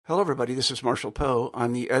Hello, everybody. This is Marshall Poe.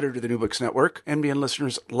 I'm the editor of the New Books Network. NBN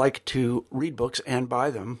listeners like to read books and buy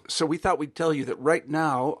them. So we thought we'd tell you that right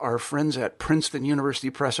now, our friends at Princeton University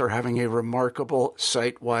Press are having a remarkable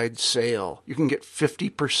site-wide sale. You can get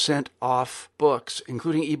 50% off books,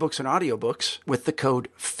 including ebooks and audiobooks, with the code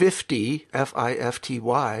 50,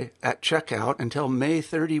 F-I-F-T-Y, at checkout until May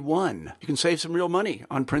 31. You can save some real money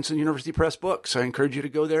on Princeton University Press books. I encourage you to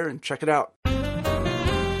go there and check it out.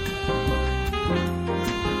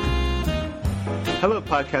 Hello,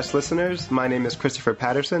 podcast listeners. My name is Christopher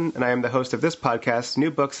Patterson, and I am the host of this podcast,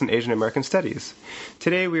 New Books in Asian American Studies.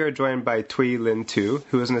 Today, we are joined by Thuy Linh Tu,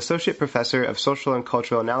 who is an associate professor of social and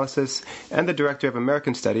cultural analysis and the director of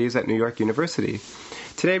American Studies at New York University.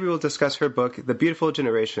 Today, we will discuss her book, The Beautiful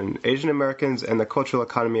Generation, Asian Americans and the Cultural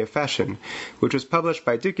Economy of Fashion, which was published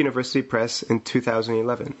by Duke University Press in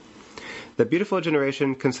 2011. The Beautiful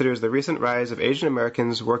Generation considers the recent rise of Asian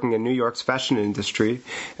Americans working in New York's fashion industry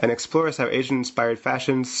and explores how Asian-inspired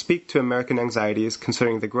fashions speak to American anxieties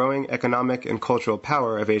concerning the growing economic and cultural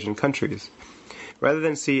power of Asian countries. Rather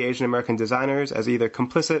than see Asian American designers as either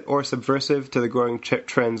complicit or subversive to the growing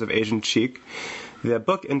trends of Asian chic, the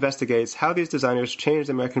book investigates how these designers changed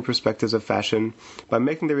American perspectives of fashion by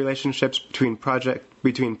making the relationships between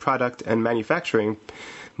product and manufacturing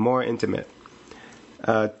more intimate.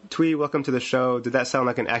 Thuy, welcome to the show. Did that sound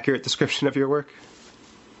like an accurate description of your work?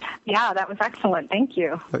 Yeah, that was excellent. Thank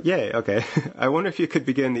you. Oh, yay, okay. I wonder if you could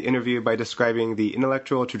begin the interview by describing the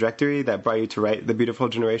intellectual trajectory that brought you to write The Beautiful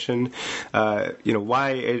Generation.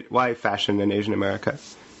 Why fashion in Asian America?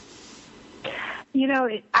 You know,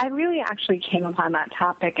 I really actually came upon that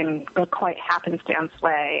topic in a quite happenstance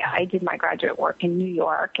way. I did my graduate work in New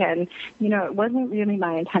York, and, it wasn't really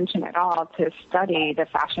my intention at all to study the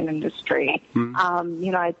fashion industry.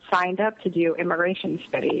 I'd signed up to do immigration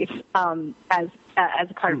studies as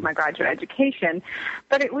a part of my graduate education,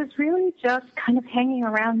 but it was really just kind of hanging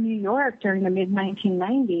around New York during the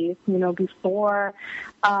mid-1990s, before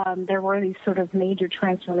there were these sort of major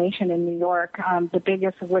transformation in New York, the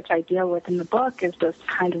biggest of which I deal with in the book is this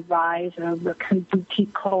kind of rise of the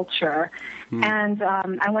boutique culture. And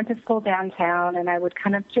I went to school downtown, and I would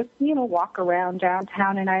kind of just, walk around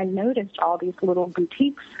downtown, and I noticed all these little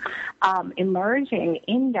boutiques emerging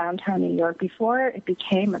in downtown New York before it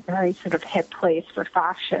became a very sort of hip place for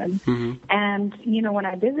fashion. And, when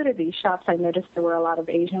I visited these shops, I noticed there were a lot of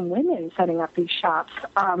Asian women setting up these shops.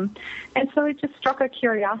 And so it just struck a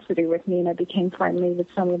curiosity with me, and I became friendly with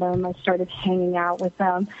some of them. I started hanging out with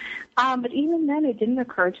them. But even then, it didn't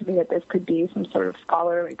occur to me that this could be some sort of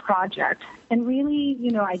scholarly project. And really,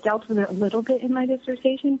 I dealt with it a little bit in my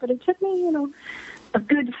dissertation, but it took me, a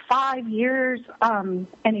good 5 years and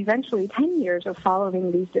eventually 10 years of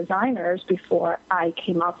following these designers before I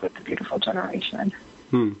came up with The Beautiful Generation.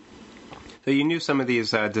 So you knew some of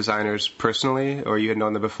these designers personally, or you had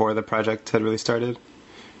known them before the project had really started?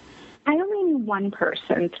 I only knew one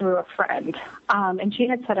person through a friend, and she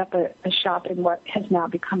had set up a shop in what has now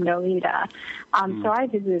become Nolita. So I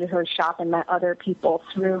visited her shop and met other people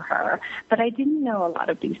through her, but I didn't know a lot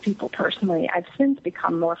of these people personally. I've since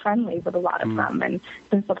become more friendly with a lot of them, and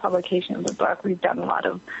since the publication of the book, we've done a lot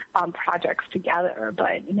of projects together.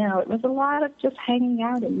 But, it was a lot of just hanging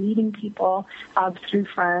out and meeting people through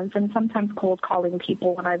friends, and sometimes cold calling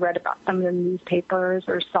people when I read about them in the newspapers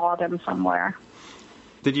or saw them somewhere.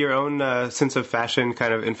 Did your own sense of fashion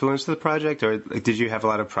kind of influence the project, or did you have a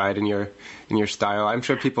lot of pride in your style? I'm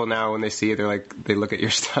sure people now, when they see it, they look at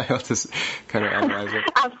your style to kind of analyze it.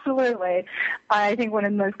 Absolutely. I think one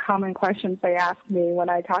of the most common questions they ask me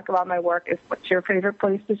when I talk about my work is, "What's your favorite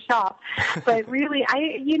place to shop?" But really,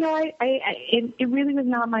 it really was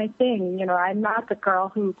not my thing. I'm not the girl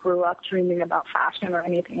who grew up dreaming about fashion or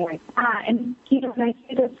anything like that. And and I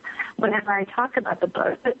say this whenever I talk about the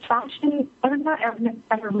book, that fashion, I'm not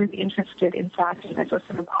ever really interested in fashion as a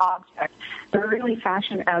sort of object, but really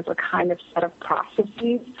fashion as a kind of set of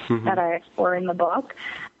processes that I explore in the book.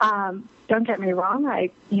 Don't get me wrong, I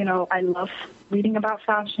love reading about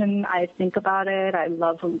fashion. I think about it. I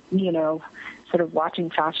love, sort of watching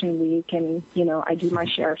Fashion Week, and, I do my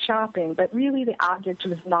share of shopping. But really the object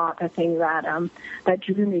was not the thing that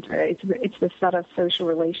drew me to it. It's the set of social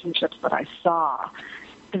relationships that I saw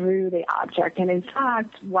through the object. And in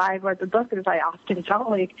fact, why I wrote the book is I often felt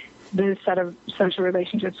like the set of social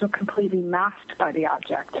relationships were completely masked by the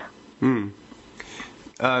object.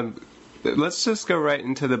 Let's just go right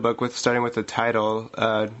into the book starting with the title.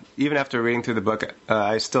 Even after reading through the book,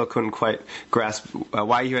 I still couldn't quite grasp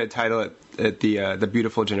why you had titled it The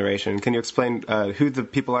Beautiful Generation. Can you explain who the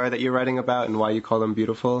people are that you're writing about and why you call them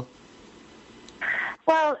beautiful?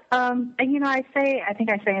 Well, I think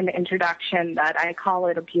I say in the introduction that I call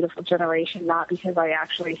it a beautiful generation, not because I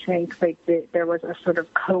actually think like there was a sort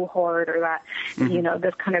of cohort or that,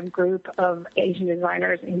 this kind of group of Asian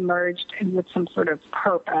designers emerged with some sort of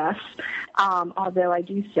purpose. Although I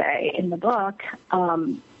do say in the book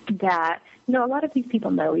that, a lot of these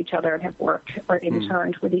people know each other and have worked or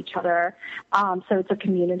interned with each other. So it's a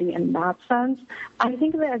community in that sense. I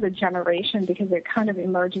think of it as a generation because it kind of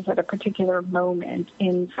emerges at a particular moment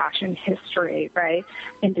in fashion history, right?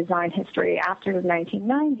 In design history after the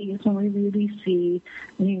 1990s, when we really see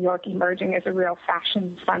New York emerging as a real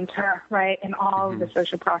fashion center, right? And all of the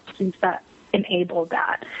social processes that enable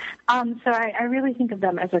that. So I really think of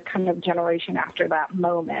them as a kind of generation after that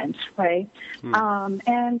moment, right? And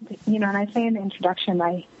I say in the introduction,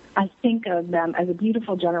 I think of them as a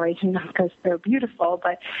beautiful generation, not because they're beautiful,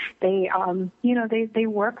 but they, they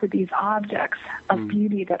work with these objects of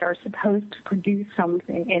beauty that are supposed to produce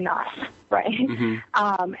something in us, right?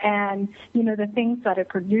 And, the things that it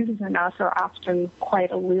produces in us are often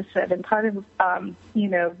quite elusive. And part of,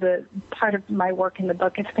 the part of my work in the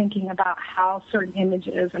book is thinking about how certain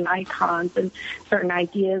images and icons and certain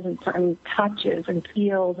ideas and certain touches and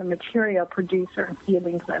feels and material produce certain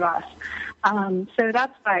feelings in us. So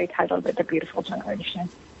that's why I titled it The Beautiful Generation.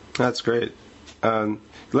 That's great.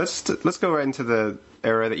 Let's go right into the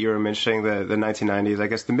era that you were mentioning, the 1990s, I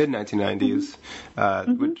guess the mid-1990s,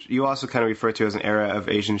 which you also kind of refer to as an era of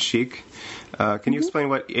Asian chic. Can you explain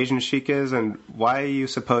what Asian chic is and why you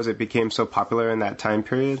suppose it became so popular in that time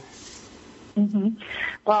period?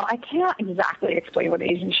 Well, I can't exactly explain what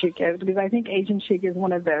Asian chic is because I think Asian chic is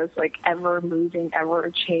one of those like ever-moving,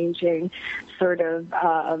 ever-changing sort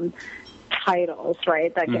of titles,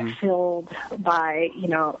 right, that get filled by,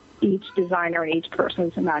 each designer and each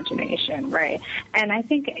person's imagination, right? And I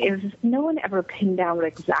think if no one ever pinned down what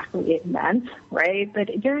exactly it meant, right?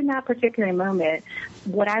 But during that particular moment,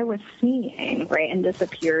 what I was seeing, right, and this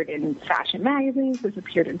appeared in fashion magazines, this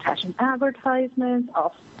appeared in fashion advertisements,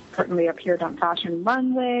 also certainly appeared on fashion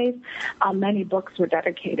runways. Many books were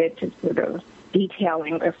dedicated to sort of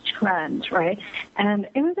detailing this trend, right? And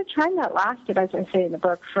it was a trend that lasted, as I say in the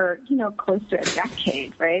book, for, close to a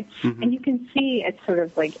decade, right? And you can see it's sort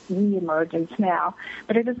of like re-emergence now.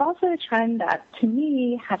 But it is also a trend that, to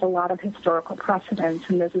me, had a lot of historical precedence,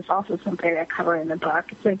 and this is also something I cover in the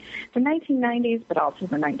book. It's like the 1990s, but also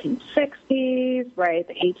the 1960s, right?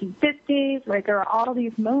 The 1850s, right? There are all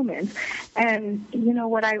these moments. And,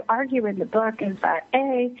 what I argue in the book is that,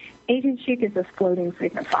 Asian chic is this floating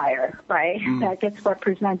signifier, right? That gets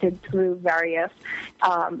represented through various,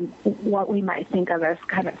 what we might think of as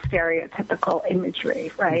kind of stereotypical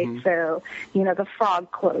imagery, right? So, the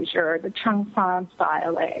frog closure, the cheongsam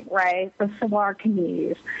styling, right? The salwar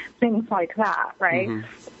kameez, things like that, right?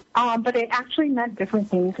 But it actually meant different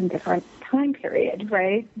things in different time periods,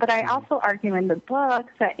 right? But I also argue in the book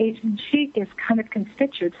that Asian chic is kind of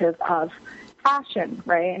constitutive of fashion,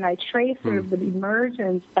 right? And I trace sort of the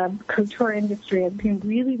emergence of the couture industry as being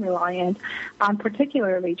really reliant on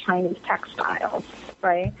particularly Chinese textiles,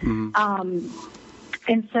 right?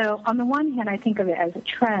 And so on the one hand, I think of it as a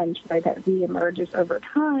trend, right, that re-emerges over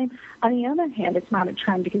time. On the other hand, it's not a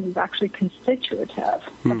trend because it's actually constitutive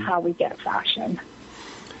of how we get fashion.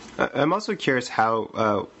 I'm also curious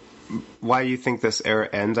why you think this era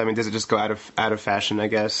ends. I mean, does it just go out of fashion, I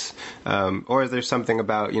guess? Or is there something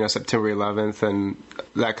about, September 11th and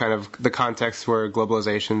that kind of the context where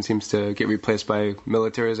globalization seems to get replaced by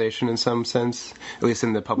militarization in some sense, at least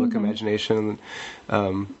in the public imagination?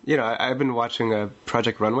 I've been watching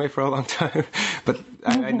Project Runway for a long time, but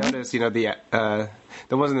I noticed, the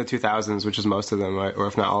ones in the 2000s, which is most of them, right, or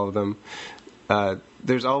if not all of them,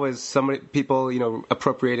 there's always people,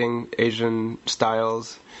 appropriating Asian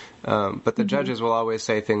styles. But the judges will always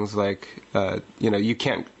say things like, you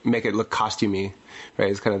can't make it look costumey, right?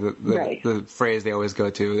 It's kind of the phrase they always go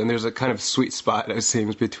to. And there's a kind of sweet spot, it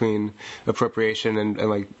seems, between appropriation and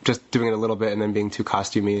like just doing it a little bit and then being too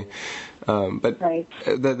costumey. But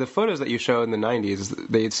the photos that you show in the 90s,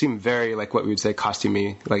 they seem very like what we would say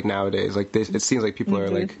costumey, like nowadays. Like it seems like people are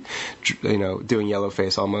like, doing yellow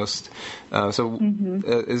face almost.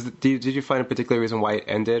 Did you find a particular reason why it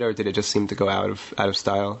ended, or did it just seem to go out of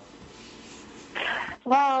style?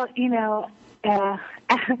 Well,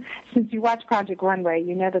 since you watch Project Runway,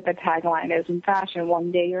 you know that the tagline is, in fashion,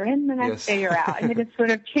 one day you're in, the next day you're out. And it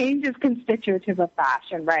sort of changes constitutive of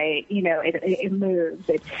fashion, right? You know, it moves.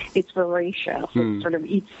 It's voracious. It sort of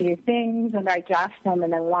eats new things and digests them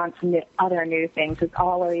and then wants other new things. It's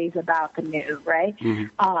always about the new, right?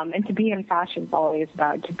 And to be in fashion is always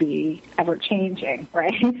about to be ever-changing,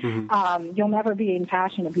 right? You'll never be in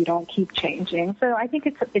fashion if you don't keep changing. So I think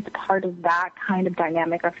it's part of that kind of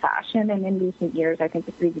dynamic of fashion. And in recent years, I think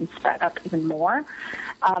it's even sped up even more.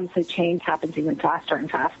 So change happens even faster and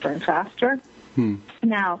faster and faster.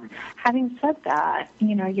 Now, having said that,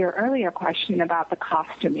 you know, your earlier question about the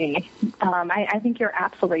costuming, I think you're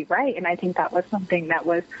absolutely right, and I think that was something that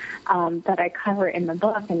was that I cover in the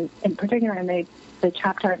book, and in particular in the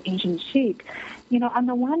chapter on Asian chic. You know, on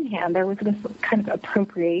the one hand, there was this kind of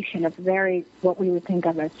appropriation of what we would think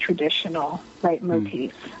of as traditional, right,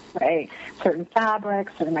 motifs, right? Certain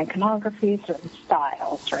fabrics, certain iconography, certain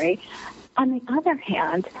styles, right? On the other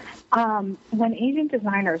hand, when Asian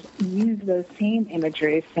designers use those same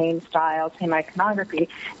imagery, same style, same iconography,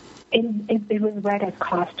 it was read as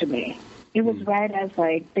costuming. It was read as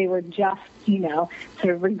like they were just, you know,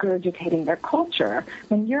 sort of regurgitating their culture.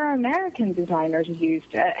 When Euro-American designers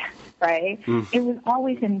used it, right, it was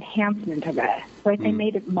always an enhancement of it, right? They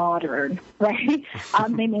made it modern, right?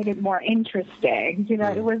 They made it more interesting. You know,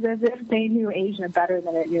 it was as if they knew Asia better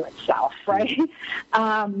than it knew itself, right?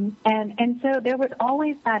 And so there was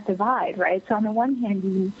always that divide, right? So on the one hand,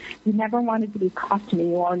 you never wanted to be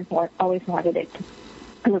costuming. You always wanted it to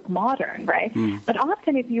look modern, right? But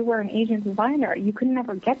often if you were an Asian designer, you could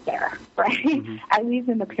never get there, right? At least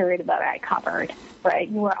in the period that I covered, right?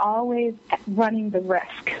 You were always running the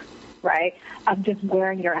risk, right, of just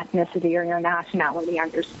wearing your ethnicity or your nationality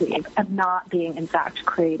on your sleeve, of not being, in fact,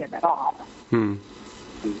 creative at all.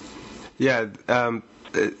 Yeah,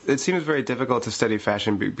 it seems very difficult to study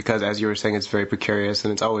fashion because, as you were saying, it's very precarious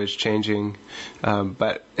and it's always changing.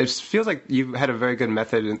 But it feels like you've had a very good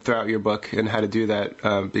method throughout your book in how to do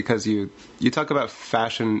that, because you talk about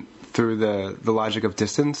fashion through the logic of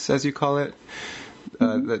distance, as you call it.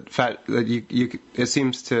 It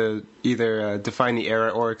seems to either define the era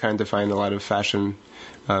or kind of define a lot of fashion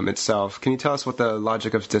itself. Can you tell us what the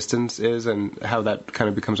logic of distance is and how that kind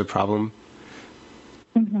of becomes a problem?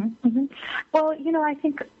 Well, you know, I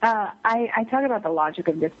think I talk about the logic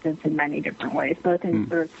of distance in many different ways, both in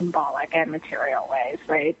sort of symbolic and material ways,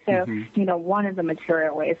 right? So, you know, one of the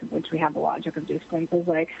material ways in which we have the logic of distance is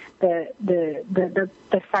like the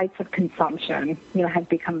sites of consumption, you know, have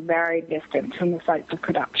become very distant from the sites of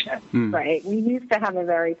production, right? We used to have a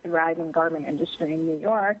very thriving garment industry in New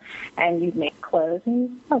York, and you'd make clothes and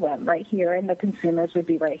you'd sell them right here, and the consumers would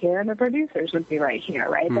be right here, and the producers would be right here,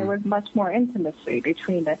 right? There was much more intimacy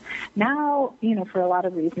between it. Now, you know, for a lot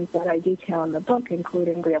of reasons that I detail in the book,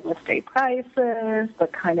 including real estate prices, the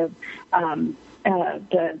kind of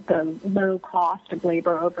the low cost of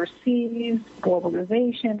labor overseas,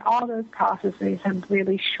 globalization, all those processes have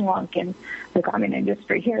really shrunk in the garment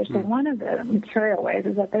industry here. So one of the material ways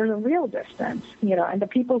is that there's a real distance, you know, and the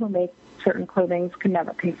people who make certain clothing can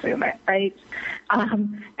never consume it, right?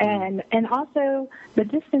 And also the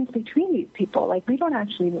distance between these people, like we don't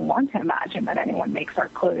actually even want to imagine that anyone makes our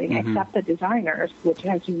clothing except the designers, which,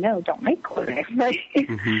 as you know, don't make clothing, right?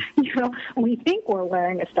 You know, we think we're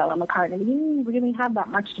wearing a Stella McCartney. We didn't really have that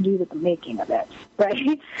much to do with the making of it,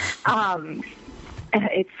 right?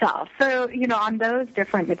 Itself. So, you know, on those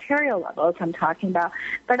different material levels I'm talking about,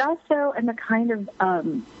 but also in the kind of,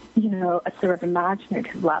 you know, a sort of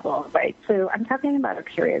imaginative level, right? So I'm talking about a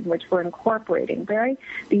period in which we're incorporating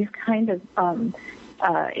these kind of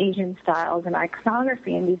Asian styles and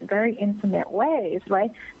iconography in these very intimate ways,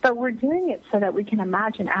 right? But we're doing it so that we can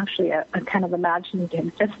imagine actually a kind of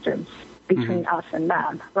imaginative distance between us and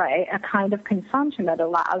them, right? A kind of consumption that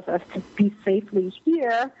allows us to be safely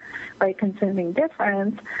here, right, consuming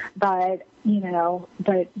difference, but, you know,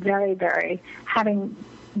 but very, very, having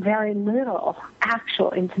very little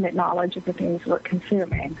actual intimate knowledge of the things we're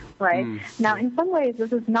consuming, right? Now, in some ways,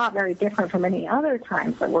 this is not very different from any other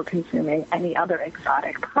times that we're consuming any other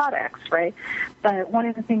exotic products, right? But one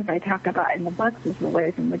of the things I talk about in the books is the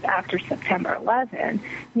ways in which after September 11,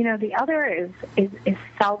 you know, the other is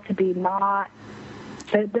felt to be not,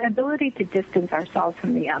 the ability to distance ourselves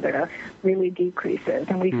from the other really decreases,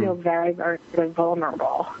 and we feel very, very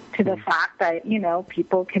vulnerable to the fact that, you know,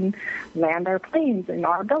 people can land our planes in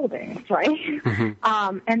our buildings, right?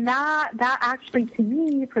 And that actually, to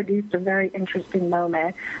me, produced a very interesting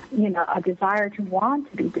moment, you know, a desire to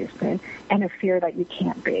want to be distant and a fear that you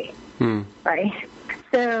can't be, right?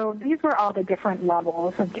 So these were all the different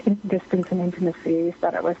levels of distance and intimacies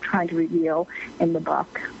that I was trying to reveal in the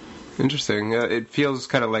book. Interesting. It feels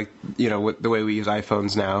kind of like, the way we use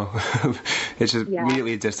iPhones now. It's just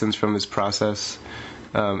immediately distance from this process.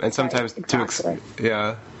 And sometimes what's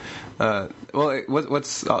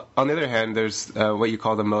on the other hand, there's what you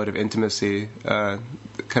call the mode of intimacy, kind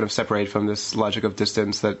of separate from this logic of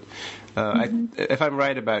distance that, if I'm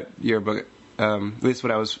right about your book, at least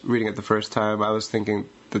when I was reading it the first time, I was thinking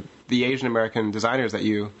that the Asian American designers that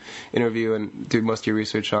you interview and do most of your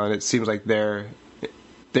research on, it seems like they're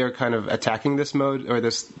kind of attacking this mode or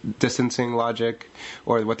this distancing logic,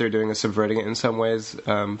 or what they're doing is subverting it in some ways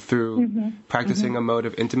through practicing a mode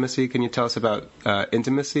of intimacy. Can you tell us about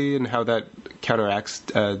intimacy and how that counteracts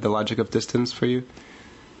the logic of distance for you?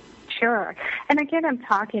 Sure. And again, I'm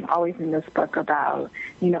talking always in this book about,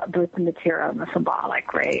 both the material and the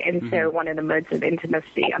symbolic, right? And so one of the modes of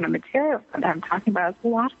intimacy on the material that I'm talking about is a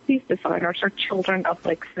lot of these designers are children of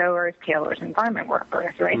like sewers, tailors, and garment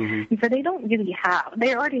workers, right? And so they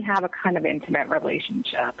already have a kind of intimate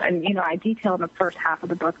relationship. And, I detail in the first half of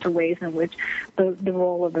the book the ways in which the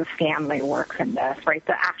role of the family works in this, right?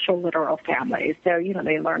 The actual literal family. So,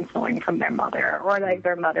 they learn sewing from their mother, or like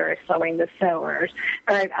their mother is sewing the sewers,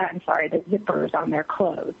 or the zippers on their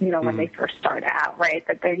clothes, when they first start out, right?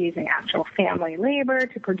 That they're using actual family labor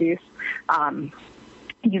to produce, some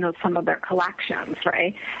of their collections,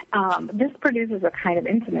 right? This produces a kind of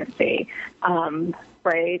intimacy,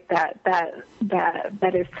 right?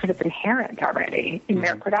 That is sort of inherent already in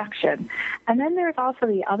their production. And then there's also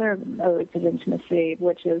the other modes of intimacy,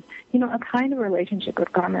 which is, a kind of relationship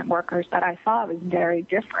with garment workers that I thought was very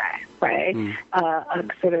different, right?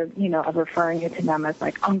 Sort of, of referring to them as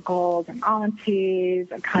like uncles and aunties,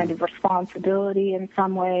 a kind of responsibility in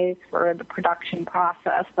some ways for the production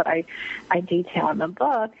process that I detail in the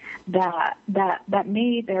book that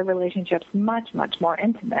made their relationships much, much more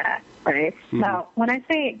intimate, right? Now, when I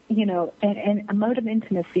say, and a mode of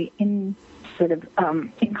intimacy in sort of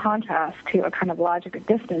in contrast to a kind of logic of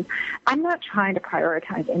distance, I'm not trying to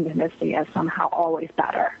prioritize intimacy as somehow always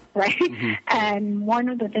better, right? And one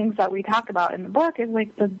of the things that we talk about in the book is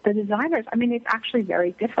like the designers, it's actually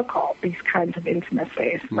very difficult, these kinds of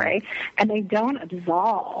intimacies, right? And they don't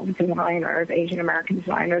absolve designers, Asian American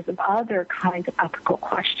designers, of other kinds of ethical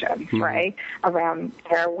questions, right? Around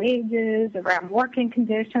fair wages, around working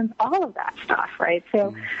conditions, all of that stuff, right?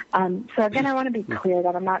 So, so again, I want to be clear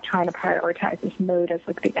that I'm not trying to prioritize this mode as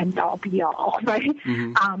like the end-all, be-all, right?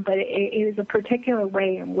 But it is a particular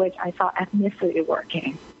way in which I saw ethnicity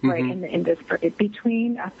working, right, in the industry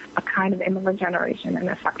between a kind of immigrant generation and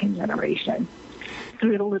a second generation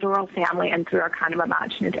through the literal family and through a kind of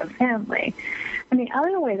imaginative family. And the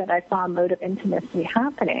other way that I saw a mode of intimacy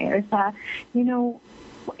happening is that,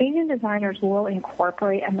 Asian designers will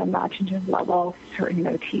incorporate at an imaginative level certain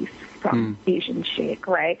motifs from Asian chic,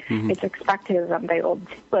 right? It's expected of them, they will do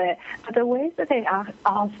it. But the ways that they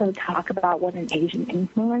also talk about what an Asian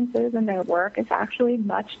influence is in their work is actually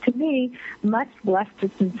to me, much less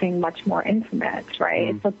distancing, much more intimate,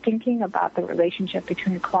 right? It's thinking about the relationship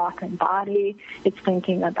between cloth and body. It's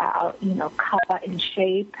thinking about, cut and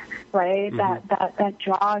shape, right? That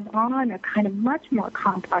draws on a kind of much more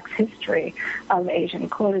complex history of Asian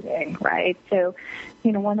clothing, right? So,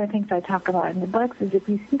 one of the things I talk about in the books is if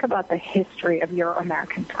you think about the history of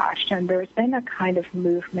Euro-American fashion, there's been a kind of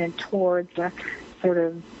movement towards a sort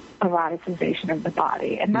of eroticization of the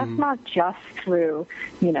body. And that's not just through,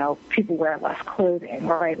 people wear less clothing,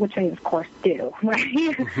 right, which they, of course, do,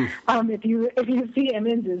 right? If you see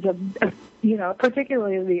images of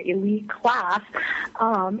particularly the elite class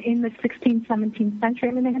in the 16th, 17th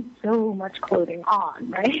century, they had so much clothing on,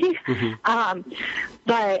 right?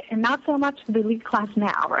 And not so much the elite class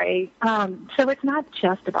now, right? So it's not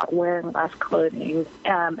just about wearing less clothing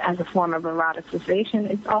as a form of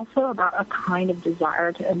eroticization. It's also about a kind of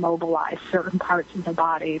desire to immobilize certain parts of the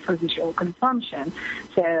body for visual consumption.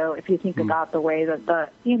 So if you think about the way that the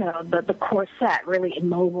corset really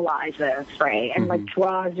immobilizes, right, and like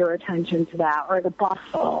draws your attention to that, or the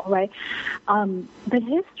bustle, right? The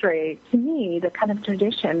history, to me, the kind of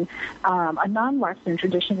tradition, a non-Western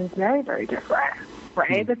tradition, is very, very different.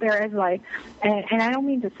 Right, that there is and I don't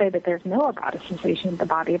mean to say that there's no eroticization of the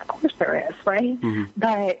body. Of course there is, right?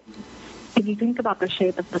 But if you think about the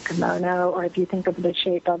shape of the kimono, or if you think of the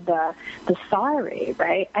shape of the sari,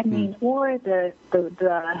 right? Or the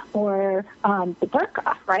burqa,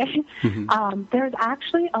 right? There's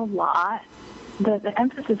actually a lot. The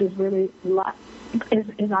emphasis is really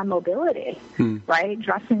is on mobility, right?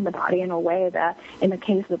 Dressing the body in a way that, in the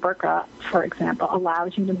case of the burqa, for example,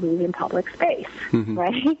 allows you to move in public space,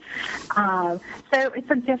 right? So it's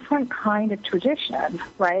a different kind of tradition,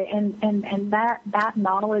 right? And that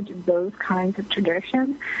knowledge of those kinds of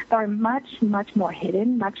traditions are much, much more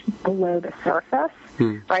hidden, much below the surface,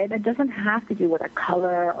 right? That doesn't have to do with a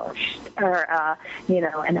color or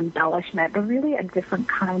an embellishment, but really a different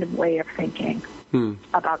kind of way of thinking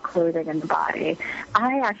about clothing and the body.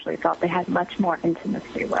 I actually thought they had much more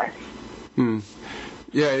intimacy with.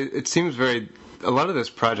 Yeah, it seems a lot of this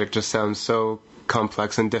project just sounds so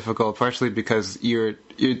complex and difficult, partially because you're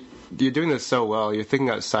doing this so well. You're thinking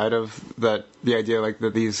outside of the idea like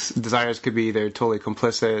that these designers could be either totally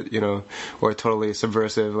complicit, or totally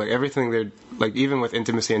subversive. Like everything they're like, even with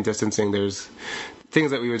intimacy and distancing, there's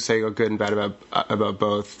things that we would say are good and bad about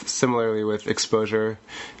both. Similarly with exposure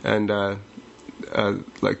and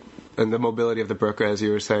and the mobility of the burqa, as you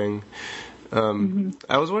were saying.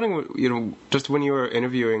 I was wondering, just when you were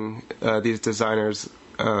interviewing these designers,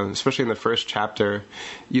 especially in the first chapter,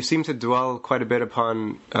 you seem to dwell quite a bit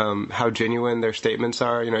upon how genuine their statements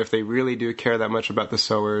are, if they really do care that much about the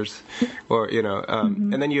sewers, or,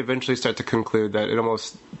 and then you eventually start to conclude that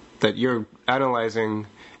that you're analyzing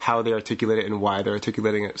how they articulate it and why they're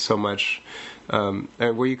articulating it so much. And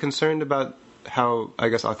were you concerned about how, I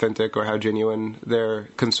guess, authentic or how genuine their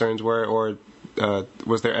concerns were, or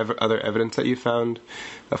was there other evidence that you found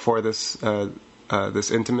for this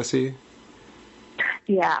this intimacy?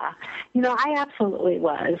 Yeah. I absolutely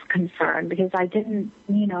was concerned because I didn't,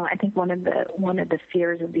 I think one of the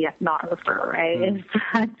fears of the ethnographer, right,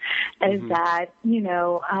 is that,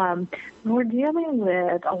 we're dealing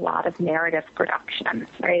with a lot of narrative production,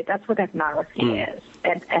 right? That's what ethnography is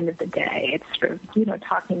at the end of the day. It's sort of,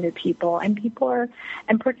 talking to people,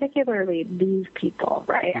 and particularly these people,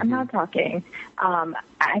 right? I'm not talking,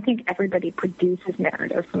 I think everybody produces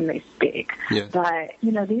narratives when they speak, but,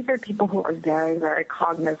 these are people who are very, very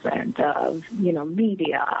cognizant of,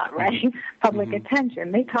 media, right? Public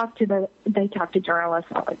attention. They talk to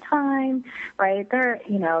journalists all the time, right? They're,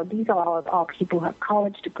 these are all people who have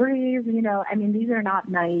college degrees, these are not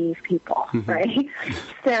naive people, right?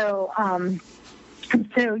 So,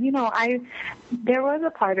 there was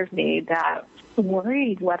a part of me that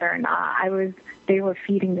worried whether or not they were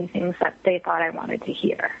feeding me things that they thought I wanted to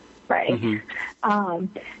hear, right?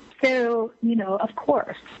 So, of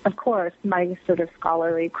course, my sort of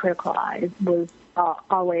scholarly critical eye was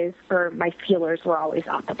always, or my feelers were always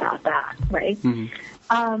up about that, right? And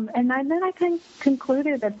then I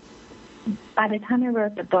concluded that by the time I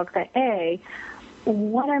wrote the book, that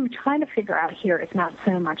what I'm trying to figure out here is not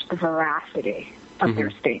so much the veracity of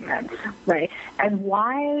their statements, right, and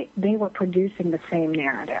why they were producing the same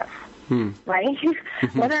narrative. Right?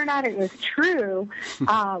 Whether or not it was true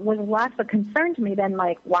was less a concern to me than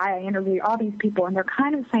why I interviewed all these people, and they're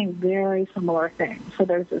kind of saying very similar things. So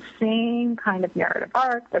there's the same kind of narrative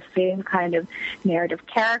arc, the same kind of narrative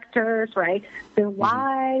characters, right? So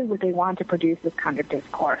why would they want to produce this kind of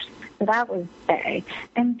discourse? So that was A.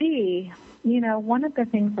 And B, one of the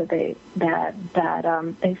things that they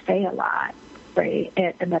say a lot, right,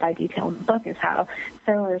 and that I detail in the book is how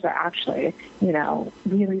sewers are actually,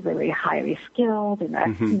 really, really highly skilled, and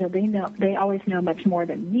that, they always know much more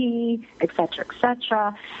than me, et cetera, et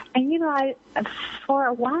cetera. And, for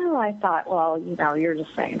a while I thought, well, you're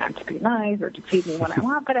just saying that to be nice or to feed me what I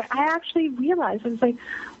want. But I actually realized, I was like,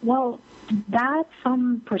 well, that's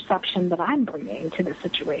some perception that I'm bringing to the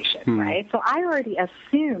situation, right? So I already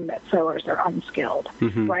assume that sewers are unskilled,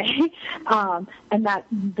 right? And that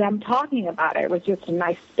them talking about it was just a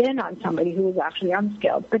nice spin on somebody who was actually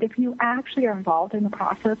unskilled. But if you actually are involved in the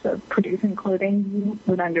process of producing clothing, you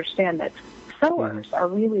would understand that sewers are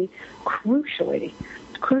really crucially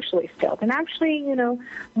skilled. And actually,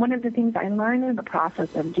 one of the things I learned in the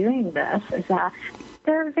process of doing this is that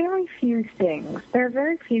there are very few things, there are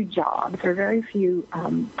very few jobs, there are very few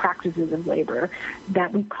practices of labor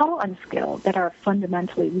that we call unskilled that are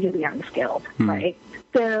fundamentally really unskilled, right?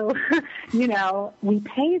 So, we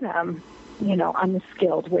pay them,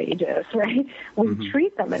 unskilled wages, right? We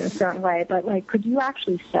treat them in a certain way, but could you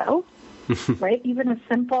actually sew? Right? Even a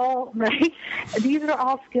simple, right? These are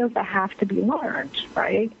all skills that have to be learned,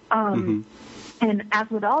 right? And as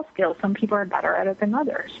with all skills, some people are better at it than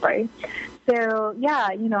others, right? So, yeah,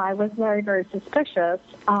 I was very, very suspicious.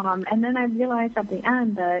 And then I realized at the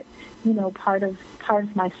end that, part of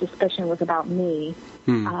my suspicion was about me,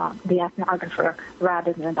 the ethnographer,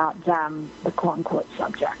 rather than about them, the quote-unquote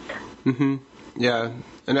subject. Yeah.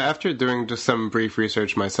 And after doing just some brief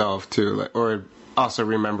research myself, too, or also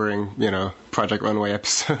remembering, Project Runway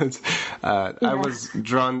episodes, I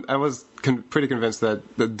was pretty convinced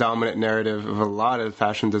that the dominant narrative of a lot of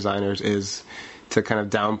fashion designers is to kind of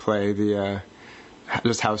downplay the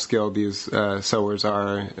just how skilled these sewers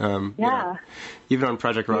are. Even on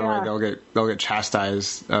Project Runway, they'll get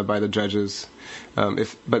chastised by the judges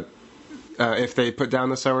if they put down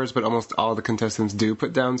the sewers, but almost all the contestants do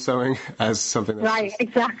put down sewing as something that's right,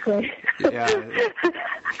 exactly. Yeah,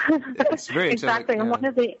 it's very exactly. Yeah.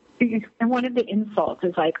 And one of the insults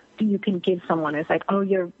is like you can give someone is like, oh,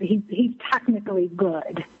 he's technically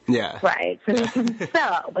good. Yeah. Right. So he can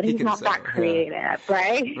sew, but he's not that creative,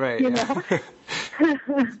 right? Right.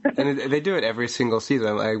 And they do it every single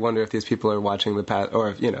season. I wonder if these people are watching the past, or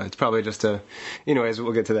if, it's probably just anyways,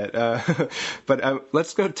 we'll get to that. But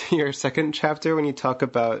let's go to your second chapter when you talk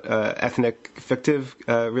about ethnic fictive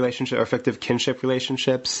relationship or fictive kinship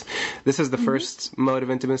relationships. This is the first mode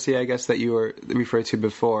of intimacy, I guess, that you were referred to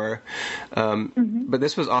before. But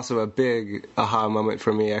this was also a big aha moment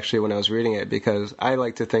for me, actually, when I was reading it, because I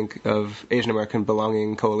like to think of Asian American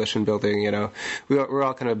belonging, coalition building. We're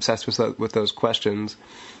all kind of obsessed with those questions.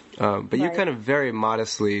 But you kind of very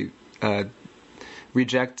modestly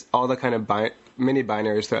reject all the kind of many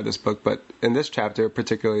binaries throughout this book, but in this chapter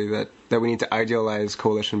particularly that we need to idealize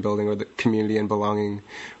coalition building, or the community and belonging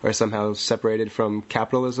are somehow separated from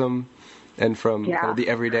capitalism and from kind of the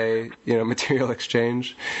everyday, material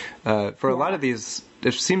exchange. For a lot of these,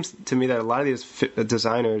 it seems to me that a lot of these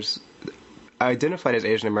designers identified as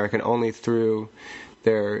Asian American only through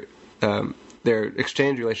their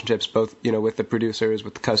exchange relationships, both with the producers,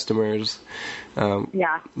 with the customers. So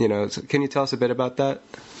can you tell us a bit about that?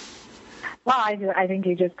 Well, I think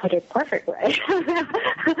you just put it perfectly.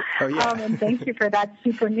 And thank you for that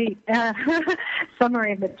super neat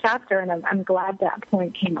summary of the chapter, and I'm glad that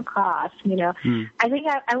point came across. I think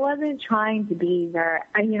I wasn't trying to be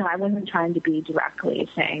I wasn't trying to be directly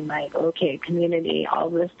saying like, okay, community, all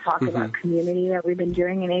this talk about community that we've been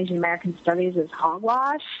doing in Asian American studies is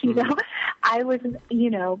hogwash. I was,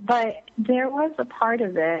 but there was a part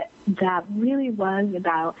of it that really was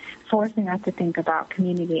about forcing us to think about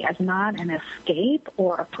community as not an escape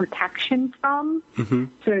or a protection from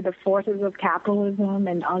sort of the forces of capitalism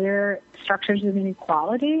and other structures of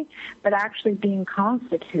inequality, but actually being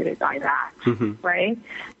constituted by that, right?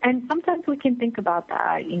 And sometimes we can think about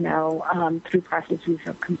that, through processes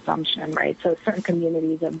of consumption, right? So certain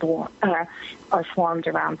communities are formed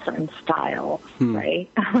around certain styles, right?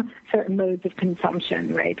 Certain modes of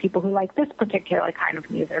consumption, right? People who like this particular kind of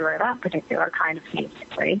music or that particular kind of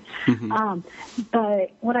music, right?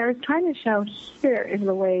 But what I was trying to show here is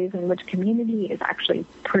the ways in which community is actually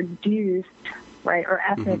produced, right, or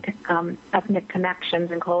ethnic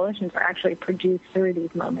connections and coalitions are actually produced through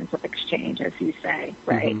these moments of exchange, as you say,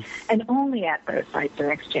 right? And only at those sites of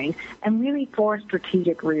exchange, and really for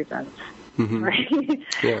strategic reasons. Right?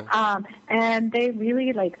 And they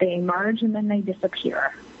really, they emerge and then they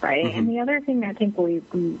disappear, right? And the other thing I think we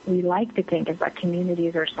like to think is that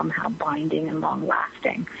communities are somehow binding and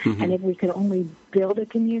long-lasting. And if we could only build a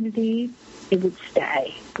community, it would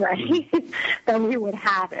stay, right? That we would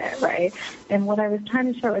have it, right? And what I was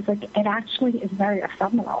trying to show is, it actually is very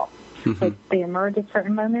ephemeral. They emerge at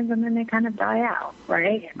certain moments and then they kind of die out,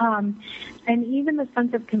 right? And even the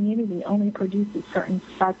sense of community only produces certain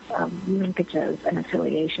sets of linkages and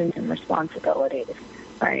affiliations and responsibilities,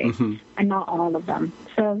 right? And not all of them.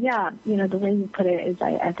 So, the way you put it is,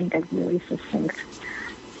 I think, a really succinct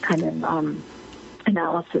kind of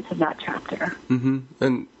analysis of that chapter.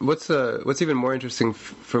 And what's even more interesting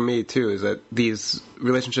for me too is that these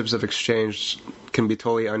relationships of exchange can be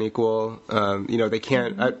totally unequal. They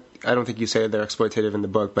can't. I don't think you say they're exploitative in the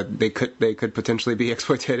book, but they could potentially be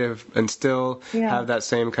exploitative and still have that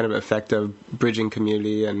same kind of effect of bridging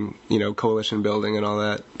community and coalition building and all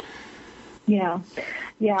that. Yeah,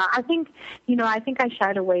 I think I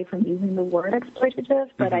shied away from using the word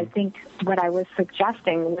exploitative, but I think what I was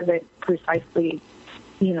suggesting was it precisely,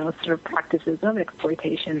 sort of practices of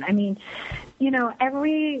exploitation. I mean,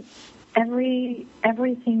 everything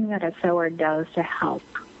that a sewer does to help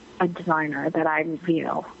a designer that I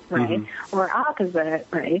reveal, right, or opposite,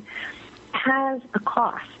 right, has a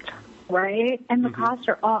cost, right, and the costs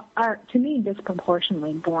are to me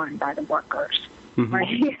disproportionately borne by the workers.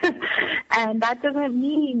 Right, and that doesn't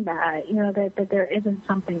mean that that there isn't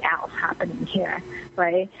something else happening here,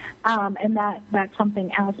 right? And that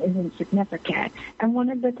something else isn't significant. And one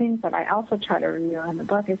of the things that I also try to reveal in the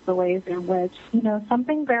book is the ways in which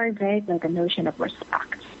something very vague, like a notion of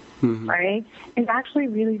respect, right, is actually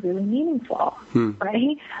really, really meaningful,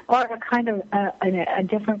 right? Or a kind of a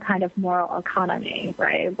different kind of moral economy,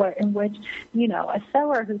 right, in which, you know, a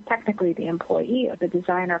seller who's technically the employee of the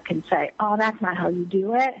designer can say, oh, that's not how you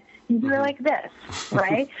do it. You do it like this,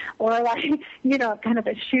 right? Or like, you know, kind of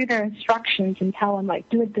issue their instructions and tell them, like,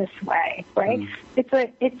 do it this way, right? It's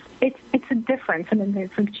a difference, and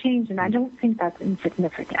there's some change, and I don't think that's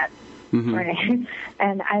insignificant. Right,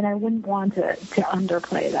 and I wouldn't want to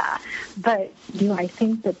underplay that. But do I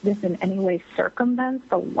think that this in any way circumvents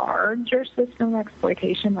the larger system of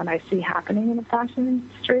exploitation that I see happening in the fashion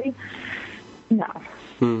industry? No.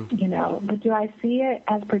 You know, but do I see it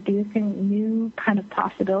as producing new kind of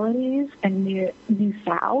possibilities and new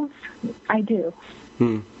styles? I do.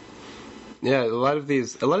 Yeah, a lot of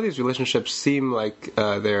these relationships seem like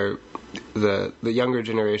they're the younger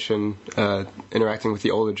generation interacting with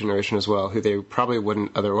the older generation as well, who they probably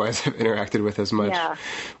wouldn't otherwise have interacted with as much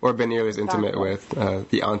or been nearly as intimate with,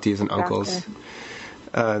 the aunties and uncles.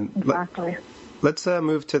 Exactly. Let's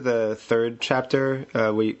move to the third chapter.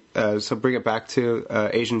 So bring it back to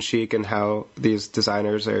Asian chic and how these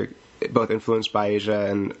designers are both influenced by Asia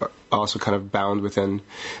and also kind of bound within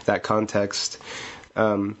that context.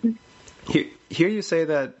 Here you say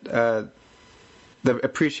that the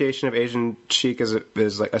appreciation of Asian chic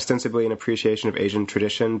is like ostensibly an appreciation of Asian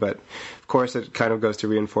tradition, but of course it kind of goes to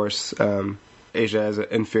reinforce Asia as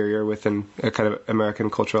inferior within a kind of American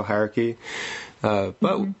cultural hierarchy.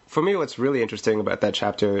 But for me, what's really interesting about that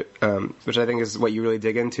chapter, which I think is what you really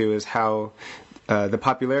dig into, is how the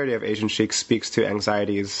popularity of Asian chic speaks to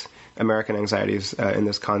American anxieties in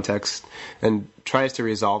this context, and tries to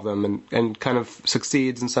resolve them and kind of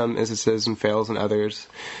succeeds in some instances and fails in others.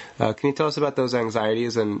 Can you tell us about those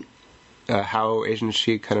anxieties and how Asian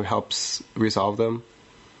chic kind of helps resolve them?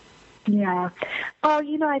 Yeah. Well,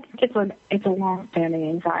 you know, I think it's a long-standing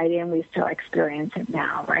anxiety, and we still experience it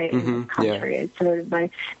now, right, in this country. Yeah. It's sort of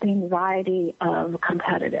like the anxiety of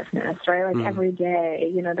competitiveness, right? Like every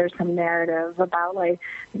day, you know, there's some narrative about, like,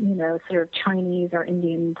 you know, sort of Chinese or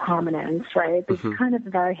Indian prominence, right? This kind of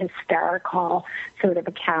very hysterical sort of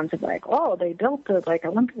accounts of, like, oh, they built the, like,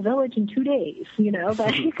 Olympic Village in 2 days, you know,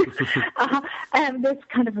 like, and this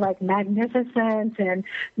kind of, like, magnificence and,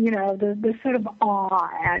 you know, the sort of awe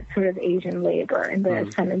at sort of Asian labor and the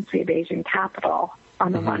ascendancy of Asian capital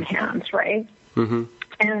on the one hand, right?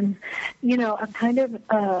 And, you know, a kind of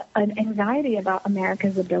an anxiety about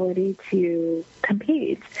America's ability to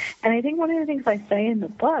compete. And I think one of the things I say in the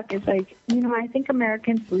book is, like, you know, I think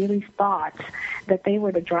Americans really thought that they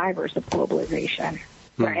were the drivers of globalization.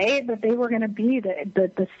 Right? That they were going to be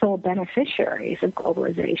the sole beneficiaries of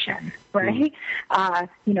globalization, right?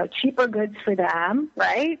 You know, cheaper goods for them,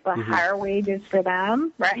 right? But higher wages for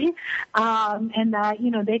them, right? And that,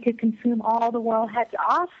 you know, they could consume all the world had to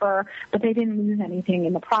offer, but they didn't lose anything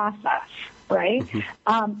in the process, right?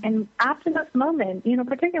 And after this moment, you know,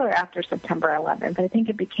 particularly after September 11th, I think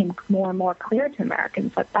it became more and more clear to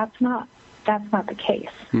Americans that that's not the case,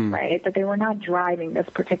 right? That they were not driving this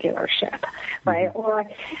particular ship, right? Or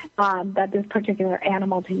that this particular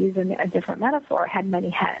animal, to use a different metaphor, had many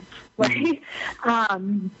heads, right?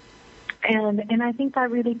 And I think that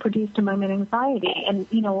really produced a moment of anxiety. And,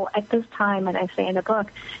 you know, at this time, and I say in the book,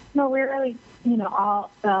 you know, we're really, you know,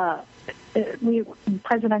 all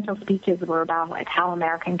presidential speeches were about, like, how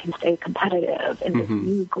American can stay competitive in this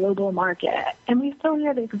new global market, and we still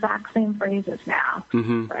hear the exact same phrases now,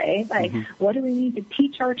 right? Like, what do we need to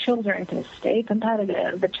teach our children to stay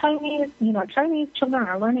competitive? The Chinese children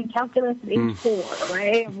are learning calculus at age 4,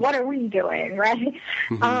 right? What are we doing, right?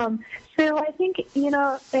 So I think, you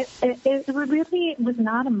know, it really was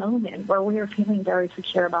not a moment where we were feeling very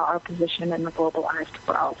secure about our position in the globalized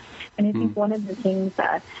world. And I think one of the things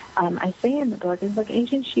that I say in the book is, like,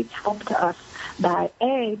 Asian chic helped us by,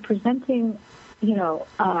 presenting, you know,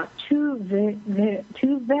 two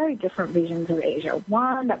very different visions of Asia.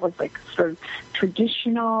 One that was, like, sort of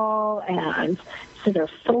traditional and sort of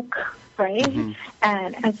folk, right?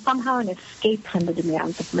 And somehow an escape from the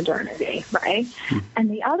demands of modernity, right? And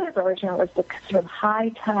the other version was the sort of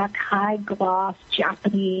high-tech, high-gloss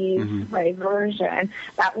Japanese, right, version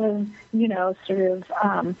that was, you know, sort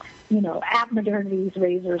of, you know, at modernity's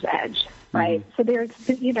razor's edge, right? So there's,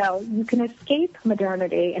 you know, you can escape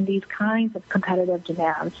modernity and these kinds of competitive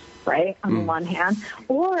demands, right, on the one hand,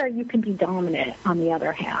 or you can be dominant on the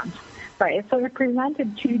other hand. Right, so it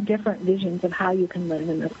presented two different visions of how you can live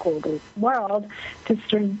in this global world to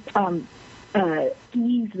sort of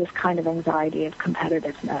ease this kind of anxiety of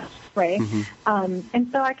competitiveness, right?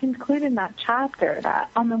 And so I conclude in that chapter that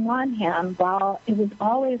on the one hand, while it was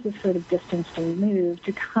always a sort of distancing move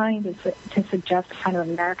to kind of to suggest kind of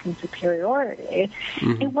American superiority,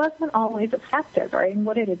 it wasn't always effective, right? And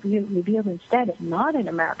what it revealed instead is not an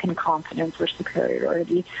American confidence or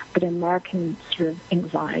superiority, but American sort of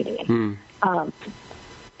anxiety.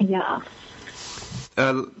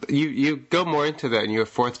 You go more into that in your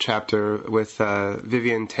fourth chapter with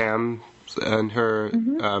Vivienne Tam and her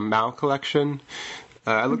Mao collection.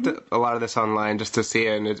 I looked at a lot of this online just to see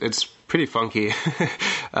it, and it's pretty funky.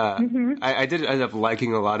 I did end up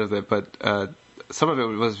liking a lot of it, but some of it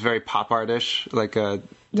was very pop artish, like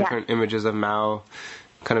different images of Mao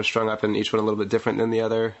kind of strung up, and each one a little bit different than the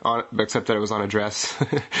other, except that it was on a dress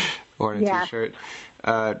or in a T-shirt.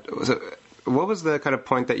 So what was the kind of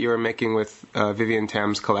point that you were making with Vivienne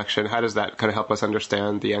Tam's collection? How does that kind of help us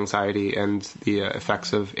understand the anxiety and the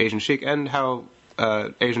effects of Asian chic, and how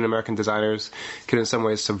Asian American designers can in some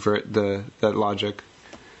ways subvert that logic?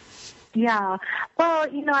 Yeah, well,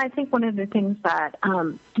 I think one of the things that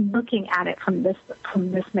looking at it from this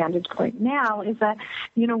vantage point now is that,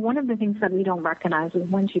 one of the things that we don't recognize is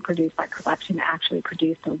when she produced that collection, it actually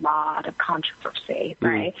produced a lot of controversy,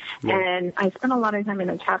 right? And I spent a lot of time in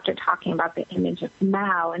the chapter talking about the image of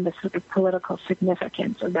Mao and the sort of political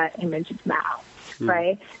significance of that image of Mao.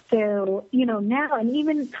 Right? So, now, and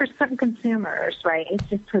even for certain consumers, right, it's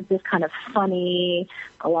just sort of this kind of funny,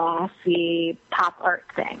 glossy pop art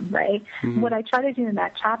thing, right? What I try to do in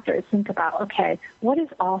that chapter is think about, okay, what is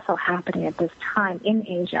also happening at this time in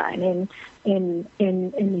Asia and in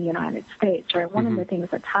the United States, right? One of the things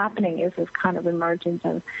that's happening is this kind of emergence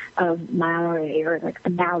of Maori, or like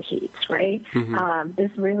the Mao heats, right?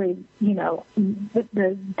 This really,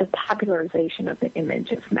 the popularization of the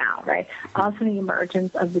image of Mao, right? Also the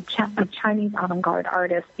emergence of of Chinese avant-garde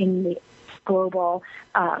artists in the global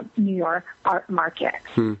New York art market,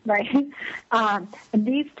 right? And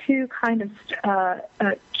these two kind of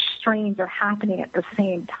strains are happening at the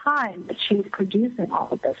same time, but she's producing all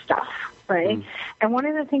of this stuff, right? And one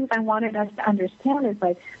of the things I wanted us to understand is,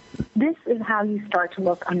 like, this is how you start to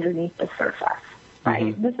look underneath the surface,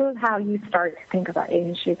 right? This is how you start to think about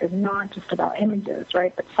Asian chic as not just about images,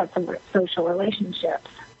 right, but sets of social relationships,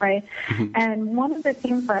 right? And one of the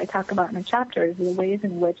things that I talk about in the chapter is the ways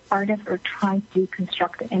in which artists are trying to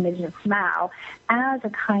deconstruct the image of Mao as a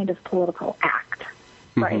kind of political act,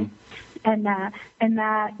 right? And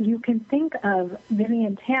that you can think of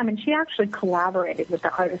Vivienne Tam, and she actually collaborated with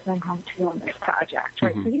the artist Zheng Hongtu on this project,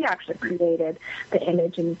 right? So he actually created the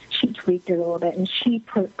image, and she tweaked it a little bit, and she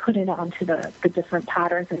put it onto the different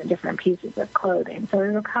patterns and the different pieces of clothing. So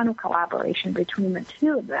there's a kind of collaboration between the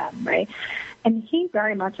two of them, right? And he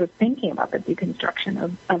very much was thinking about the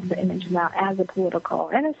deconstruction of the image now as a political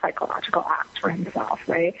and a psychological act for himself,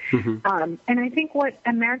 right? And I think what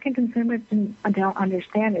American consumers don't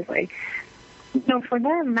understand is, like, for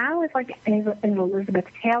them, Mao is like an Elizabeth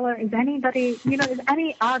Taylor, is anybody, is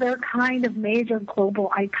any other kind of major global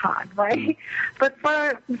icon, right? But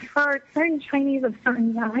for certain Chinese of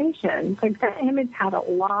certain generations, like, that image had a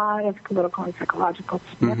lot of political and psychological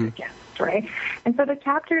significance, right? And so the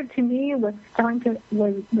chapter, to me, was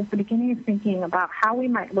the beginning of thinking about how we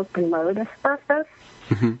might look below the surface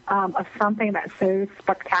of something that's so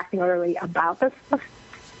spectacularly about the surface,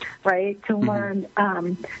 right, to learn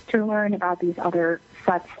about these other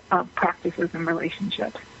sets of practices and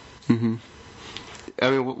relationships.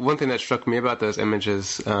 I mean, one thing that struck me about those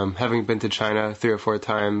images, having been to China 3 or 4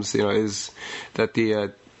 times, is that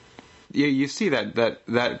you see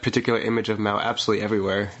that particular image of Mao absolutely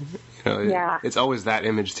everywhere. It's always that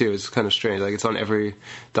image too. It's kind of strange. Like, it's on every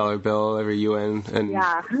dollar bill, every yuan, and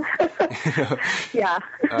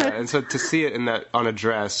and so to see it on a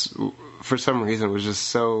dress, for some reason, was just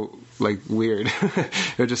so, like, weird.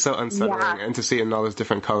 It was just so unsettling, and to see it in all those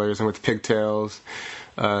different colors and with pigtails.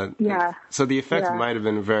 So the effect might have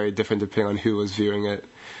been very different depending on who was viewing it.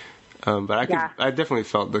 But I definitely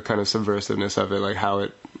felt the kind of subversiveness of it, like how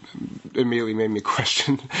it immediately made me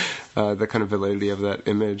question the kind of validity of that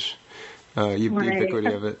image,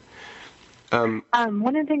 ubiquity of it. One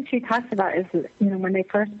of the things she talks about is, when they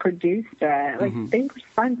first produced it, like, they were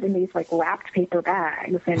sent in these, like, wrapped paper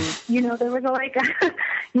bags, and, there was, like,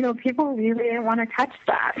 people really didn't want to touch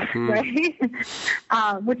that,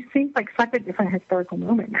 right? Which seems like such a different historical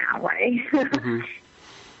moment now, right?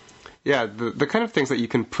 Yeah, the kind of things that you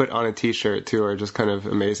can put on a T-shirt too are just kind of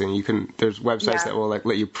amazing. There's websites that will, like,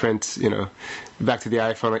 let you print, back to the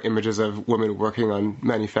iPhone, like, images of women working on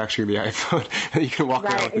manufacturing the iPhone. And you can walk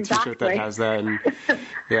around with a T-shirt that has that, and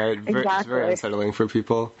it's very unsettling for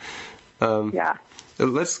people. Yeah.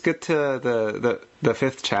 Let's get to the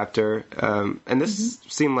fifth chapter, and this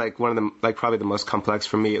seemed like one of the probably the most complex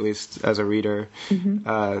for me, at least as a reader,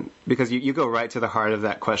 because you go right to the heart of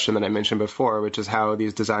that question that I mentioned before, which is how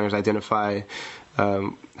these designers identify,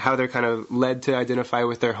 how they're kind of led to identify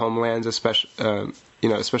with their homelands, especially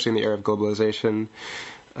in the era of globalization.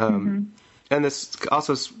 And this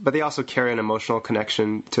also, but they also carry an emotional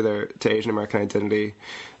connection to Asian American identity,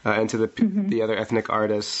 and to the other ethnic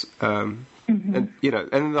artists. And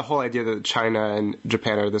and the whole idea that China and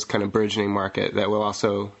Japan are this kind of burgeoning market that will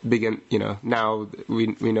also begin. Now we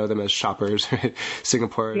know them as shoppers. Right?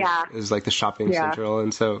 Singapore is like the shopping central,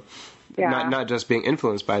 and so not just being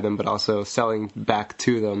influenced by them, but also selling back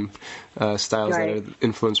to them styles that are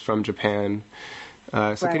influenced from Japan.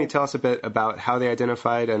 Can you tell us a bit about how they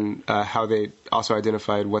identified and how they also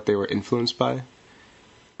identified what they were influenced by?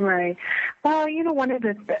 Right. Well, one of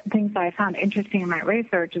the things I found interesting in my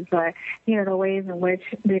research is that, the ways in which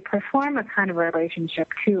they perform a kind of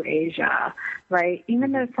relationship to Asia, right?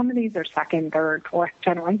 Even though some of these are second, third, fourth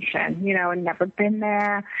generation, and never been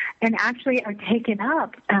there, and actually are taken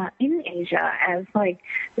up in Asia as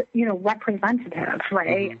representative,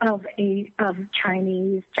 right, of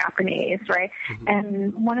Chinese, Japanese, right?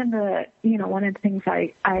 And one of the things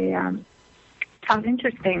I found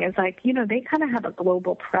interesting is they kind of have a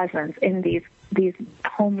global presence in these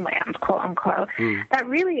homelands, quote unquote, that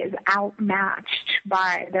really is outmatched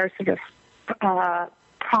by their sort of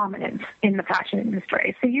prominence in the fashion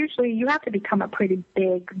industry. So usually you have to become a pretty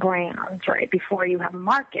big brand, right, before you have a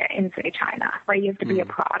market in, say, China, right? You have to be a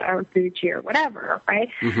Prada or Gucci or whatever, right?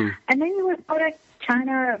 And then you would go to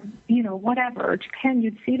China, whatever, Japan,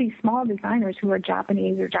 you'd see these small designers who are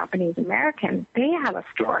Japanese or Japanese American. They have a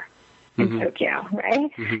store in Tokyo,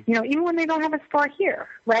 right? Even when they don't have a store here,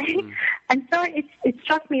 right? And so it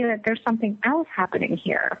struck me that there's something else happening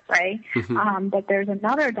here, right? That there's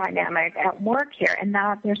another dynamic at work here, and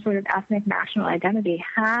that their sort of ethnic national identity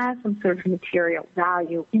has some sort of material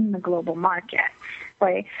value in the global market,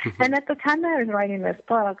 right? And at the time that I was writing this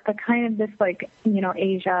book, the kind of this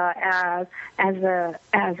Asia as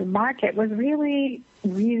a market was really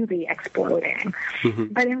exploding.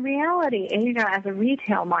 But in reality, Asia as a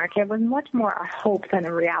retail market was much more a hope than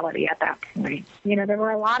a reality at that point. There were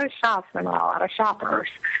a lot of shops and a lot of shoppers,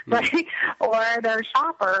 right? Or they're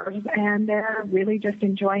shoppers and they're really just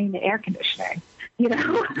enjoying the air conditioning.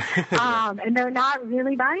 And they're not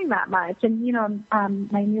really buying that much. And,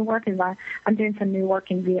 my new work is I'm doing some new work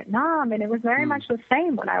in Vietnam, and it was very much the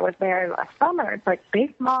same when I was there last summer. It's like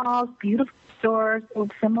big malls, beautiful stores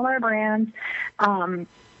with similar brands,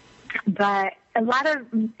 but a lot of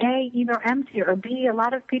A, either empty, or B, a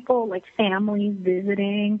lot of people, like families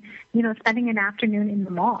visiting, spending an afternoon in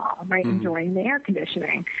the mall, right, enjoying the air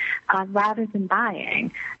conditioning, rather than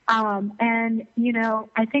buying. And,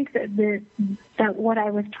 I think that what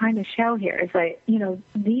I was trying to show here is that,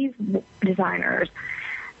 these designers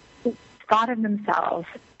thought of themselves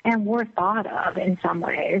and were thought of in some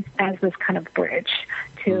ways as this kind of bridge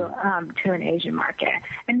to an Asian market.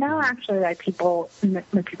 And now actually people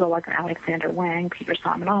like Alexander Wang, Peter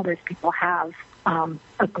Som, and all those people have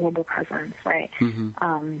a global presence, right?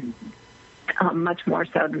 Much more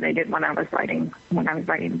so than they did when I was writing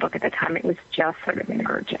the book at the time. It was just sort of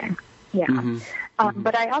emerging. Yeah.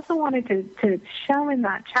 But I also wanted to show in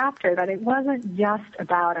that chapter that it wasn't just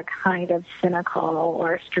about a kind of cynical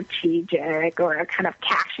or strategic or a kind of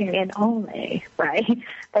cashing in only, right?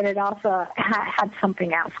 But it also had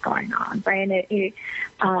something else going on, right? And it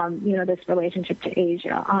this relationship to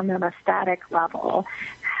Asia on an aesthetic level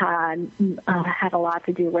had a lot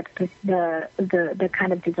to do with the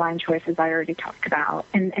kind of design choices I already talked about,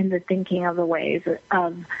 and the thinking of the ways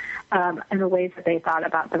and the ways that they thought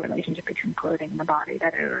about the relationship between clothing and the body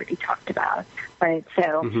that I already talked about, right?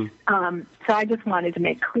 So, so I just wanted to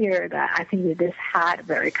make clear that I think that this had a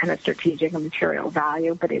very kind of strategic and material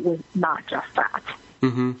value, but it was not just that.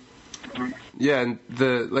 Yeah, and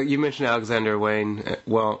like you mentioned Alexander Wang,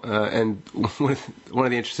 and one of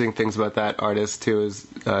the interesting things about that artist too is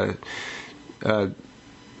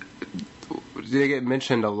they get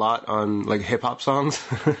mentioned a lot on like hip hop songs.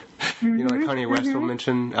 Like Kanye West will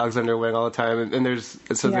mention Alexander Wang all the time, and there's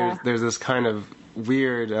this kind of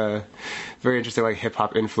weird, very interesting like hip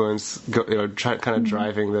hop influence, kind of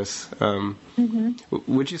driving this.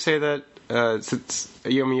 Would you say that since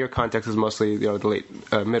your context is mostly the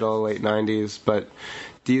middle late 90s, but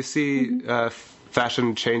do you see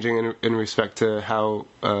fashion changing in respect to how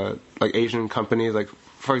like Asian companies, like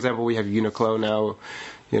for example we have Uniqlo now,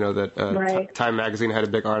 that Time Magazine had a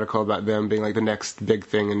big article about them being like the next big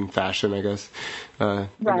thing in fashion, I guess.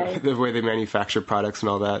 The way they manufacture products and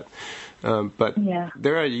all that. But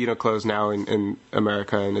there are Uniqlos now in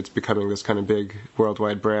America, and it's becoming this kind of big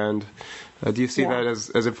worldwide brand. Do you see that as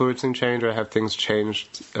influencing change, or have things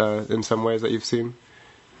changed in some ways that you've seen?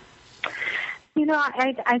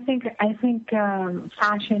 I think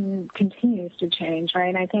fashion continues to change,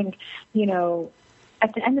 right? I think,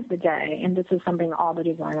 at the end of the day, and this is something all the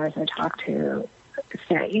designers I talk to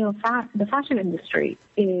say, the fashion industry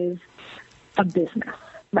is a business,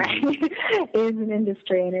 right? It is an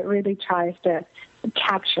industry, and it really tries to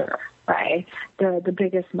capture, right, the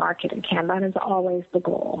biggest market it can. That is always the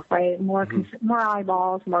goal, right? More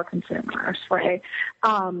eyeballs, more consumers, right?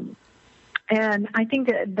 And I think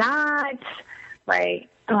that right,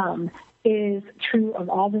 is true of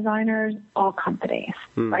all designers, all companies,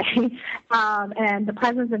 right? And the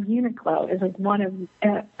presence of Uniqlo is like one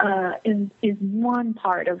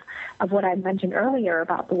part of what I mentioned earlier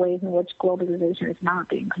about the ways in which globalization is not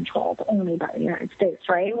being controlled only by the United States,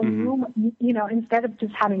 right? When instead of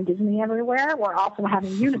just having Disney everywhere, we're also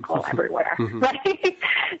having Uniqlo everywhere, right?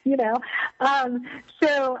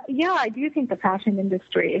 So I do think the fashion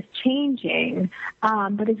industry is changing,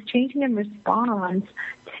 but it's changing in response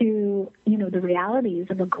to the realities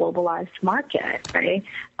of a globalized market, right?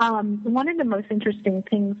 One of the most interesting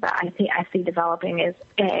things that I see developing is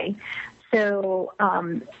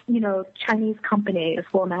Chinese companies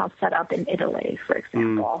will now set up in Italy, for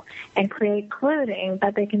example, and create clothing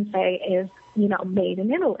that they can say is made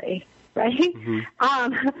in Italy. Right?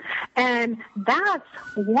 And that's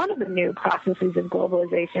one of the new processes of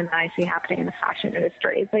globalization that I see happening in the fashion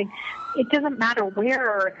industry. It's like, it doesn't matter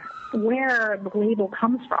where the label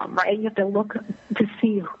comes from, right? You have to look to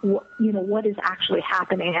see, what is actually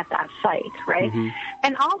happening at that site, right?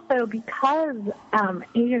 And also because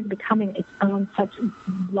Asia is becoming its own such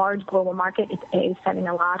large global market, it's sending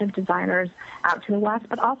a lot of designers out to the West,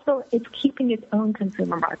 but also it's keeping its own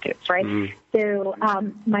consumer markets, right? So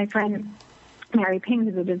my friend Mary Ping,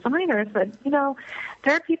 who's a designer, said, there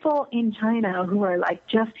are people in China who are like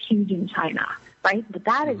just huge in China, right? But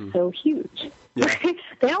that is so huge. Right?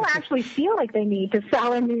 They don't actually feel like they need to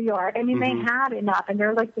sell in New York. I mean, they had enough, and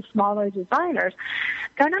they're like the smaller designers.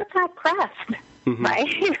 They're not that pressed,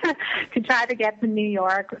 right, to try to get to New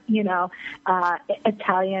York,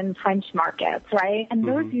 Italian, French markets, right? And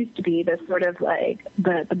those used to be the sort of like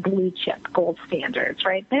the blue chip gold standards,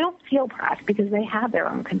 right? They don't feel pressed because they have their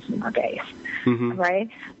own consumer base, right?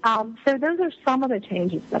 So those are some of the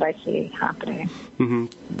changes that I see happening.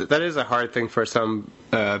 That is a hard thing for some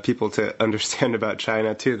people to understand about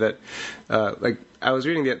China too. That I was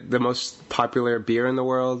reading that the most popular beer in the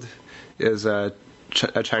world is a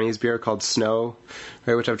Chinese beer called Snow,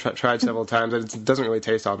 right, which I've tried several times. It doesn't really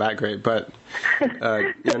taste all that great, but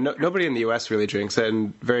nobody in the U.S. really drinks it,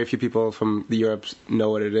 and very few people from the Europe know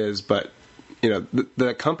what it is. But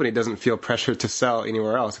the company doesn't feel pressure to sell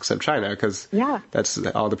anywhere else except China, because that's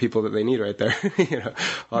all the people that they need right there.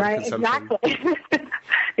 Right, exactly.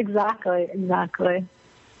 Exactly.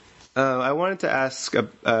 I wanted to ask,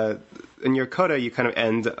 in your coda, you kind of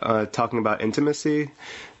end talking about intimacy,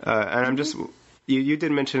 and I'm just. You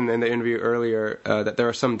did mention in the interview earlier that there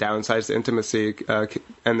are some downsides to intimacy,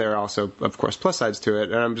 and there are also, of course, plus sides to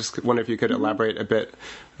it. And I'm just wondering if you could elaborate a bit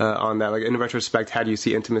on that. Like, in retrospect, how do you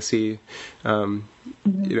see intimacy?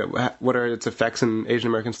 What are its effects in Asian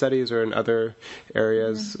American studies or in other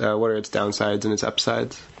areas? What are its downsides and its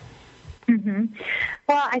upsides?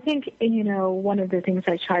 Well, I think, one of the things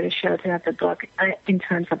I try to show throughout the book in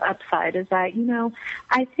terms of upside is that,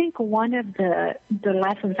 I think one of the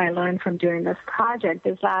lessons I learned from doing this project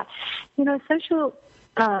is that,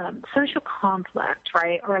 social conflict,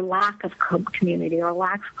 right, or lack of community or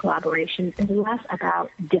lack of collaboration is less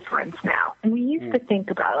about difference now. And we used to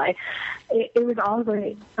think about, it was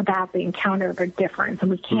always about the encounter of a difference,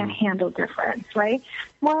 and we can't handle difference, right?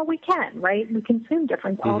 Well, we can, right? We consume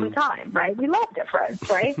difference all the time, right? We love difference,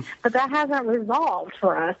 right? But that hasn't resolved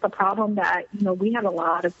for us the problem that, we have a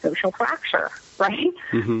lot of social fracture, right?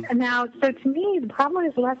 And now, so to me, the problem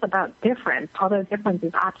is less about difference, although difference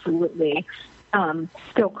is absolutely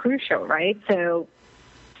still crucial, right? So,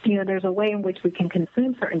 there's a way in which we can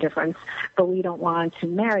consume certain difference, but we don't want to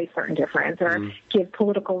marry certain difference or give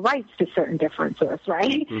political rights to certain differences,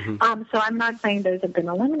 right? So I'm not saying those have been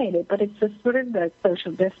eliminated, but it's just sort of the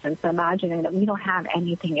social distance, imagining that we don't have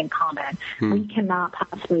anything in common. We cannot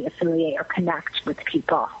possibly affiliate or connect with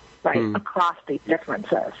people, right, across these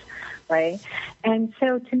differences. Right? And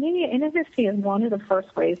so to me, intimacy is one of the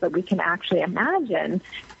first ways that we can actually imagine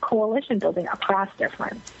coalition building across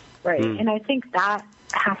difference, right? And I think that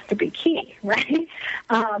has to be key, right?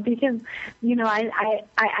 Because,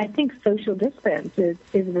 I think social distance is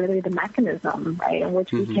really the mechanism, right, in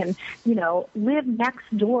which we can, live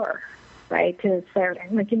next door, right, to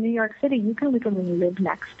certain, like in New York City, you can literally live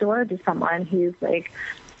next door to someone who's like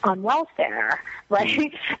on welfare,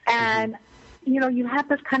 right? And, you have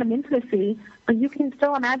this kind of intimacy, but you can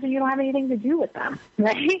still imagine you don't have anything to do with them,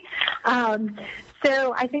 right?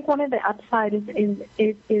 So I think one of the upsides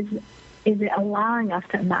is allowing us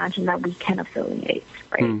to imagine that we can affiliate,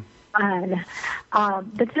 right? And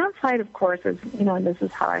the downside, of course, is, and this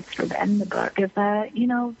is how I sort of end the book, is that,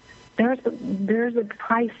 there's a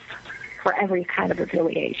price for every kind of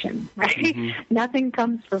affiliation, right? Nothing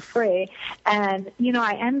comes for free. And,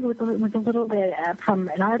 I end with a little bit from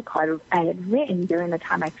an article I had written during the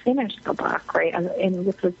time I finished the book, right? And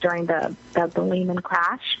this was during the Lehman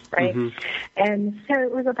crash, right? And so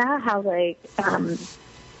it was about how,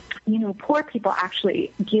 poor people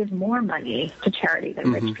actually give more money to charity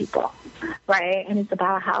than rich people, right? And it's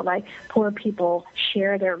about how, poor people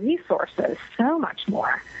share their resources so much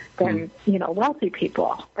more than, wealthy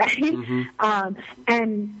people, right? And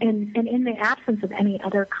in the absence of any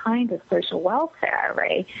other kind of social welfare,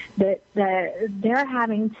 right, that they're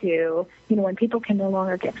having to, when people can no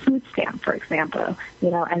longer get food stamps, for example,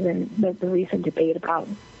 as in the recent debate about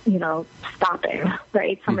stopping,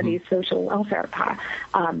 right, some of these social welfare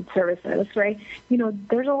services, right,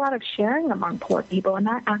 there's a lot of sharing among poor people, and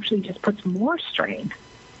that actually just puts more strain,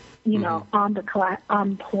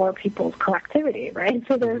 on poor people's collectivity, right?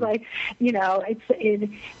 So there's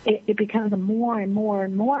it becomes more and more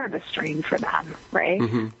and more of a strain for them, right?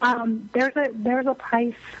 There's a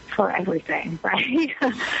price for everything, right?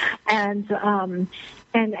 And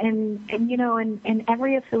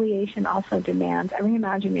every affiliation also demands, every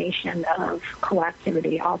imagination of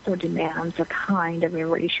collectivity also demands a kind of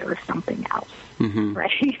erasure of something else,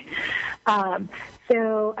 right?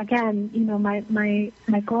 So again,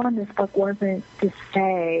 my goal in this book wasn't to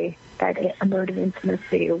say that emotive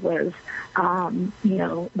intimacy was,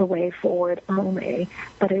 the way forward only,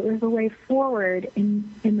 but it was the way forward in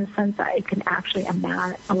the sense that it can actually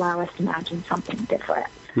allow us to imagine something different,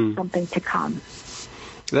 something to come.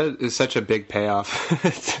 That is such a big payoff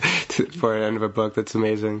for an end of a book. That's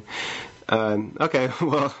amazing. Okay,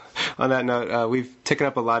 well, on that note, we've taken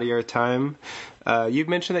up a lot of your time. You've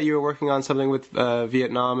mentioned that you were working on something with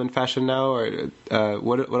Vietnam and fashion now, or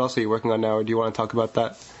what else are you working on now, or do you want to talk about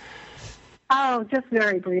that? Oh, just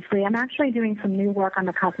very briefly. I'm actually doing some new work on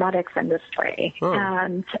the cosmetics industry.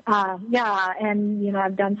 And,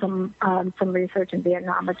 I've done some research in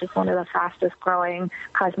Vietnam, which is one of the fastest growing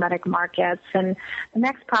cosmetic markets. And the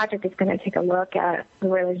next project is going to take a look at the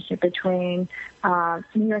relationship between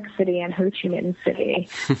New York City and Ho Chi Minh City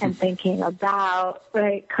and thinking about,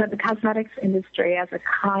 the cosmetics industry as a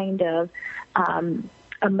kind of,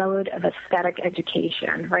 a mode of aesthetic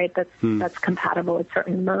education, right? That's compatible with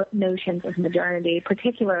certain notions of modernity,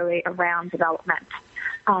 particularly around development.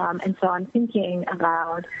 And so I'm thinking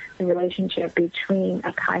about the relationship between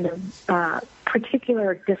a kind of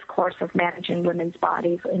particular discourse of managing women's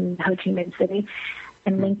bodies in Ho Chi Minh City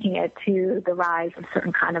and linking it to the rise of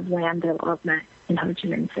certain kind of land development in Ho Chi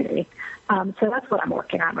Minh City. So that's what I'm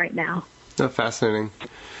working on right now. Oh, fascinating.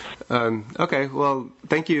 Okay, well,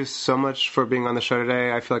 thank you so much for being on the show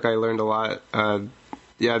today. I feel like I learned a lot.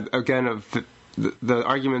 Again, the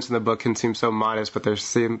arguments in the book can seem so modest, but they're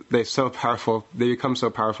so powerful. They become so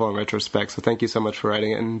powerful in retrospect. So thank you so much for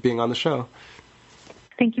writing it and being on the show.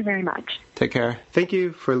 Thank you very much. Take care. Thank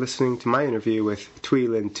you for listening to my interview with Thuy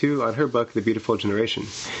Linh Tu on her book, The Beautiful Generation.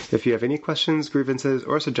 If you have any questions, grievances,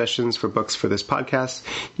 or suggestions for books for this podcast,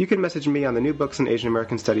 you can message me on the New Books in Asian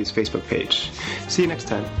American Studies Facebook page. See you next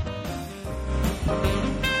time.